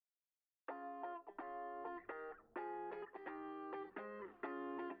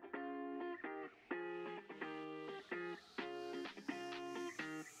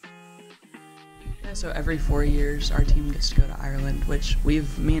Yeah, so every 4 years our team gets to go to Ireland, which me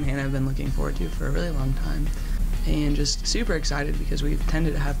and Hannah have been looking forward to for a really long time. And just super excited because we've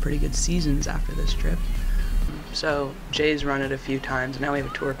tended to have pretty good seasons after this trip. So Jay's run it a few times, now we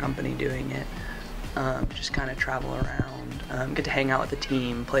have a tour company doing it. Just kind of travel around, get to hang out with the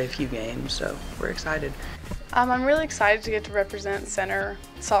team, play a few games, so we're excited. I'm really excited to get to represent center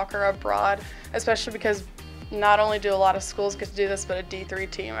soccer abroad, especially because not only do a lot of schools get to do this, but a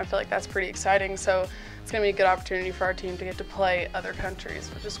D3 team. I feel like that's pretty exciting, so it's going to be a good opportunity for our team to get to play other countries,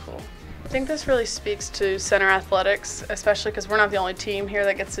 which is cool. I think this really speaks to center athletics, especially because we're not the only team here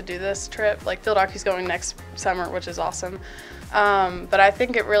that gets to do this trip. Like field hockey's going next summer, which is awesome. But I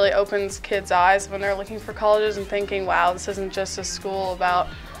think it really opens kids' eyes when they're looking for colleges and thinking, wow, this isn't just a school about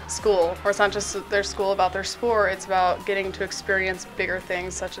school, or it's not just their school about their sport, it's about getting to experience bigger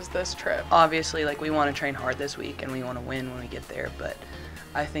things such as this trip. Obviously, like, we want to train hard this week and we want to win when we get there, but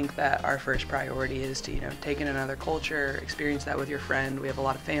I think that our first priority is to, take in another culture, experience that with your friend. We have a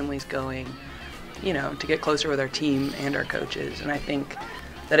lot of families going, to get closer with our team and our coaches, and I think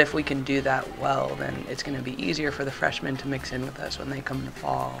that if we can do that well, then it's going to be easier for the freshmen to mix in with us when they come in the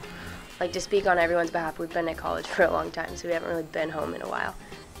fall. Like, to speak on everyone's behalf, we've been at college for a long time, so we haven't really been home in a while.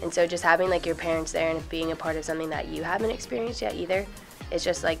 And so just having like your parents there and being a part of something that you haven't experienced yet either is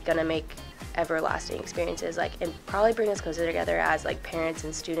just like gonna make everlasting experiences, like, and probably bring us closer together as like parents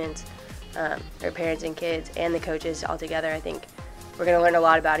and students, or parents and kids and the coaches all together. I think we're gonna learn a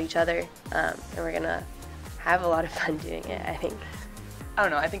lot about each other, and we're gonna have a lot of fun doing it, I think. I don't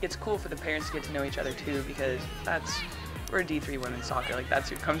know, I think it's cool for the parents to get to know each other too, because we're D3 women's soccer, like that's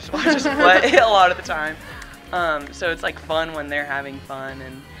who comes to watch us play a lot of the time. So it's like fun when they're having fun,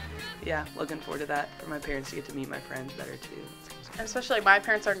 and yeah, looking forward to that, for my parents to get to meet my friends better too. Especially like my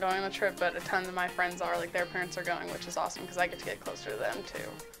parents aren't going on the trip, but a ton of my friends are, like their parents are going, which is awesome because I get to get closer to them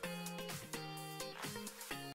too.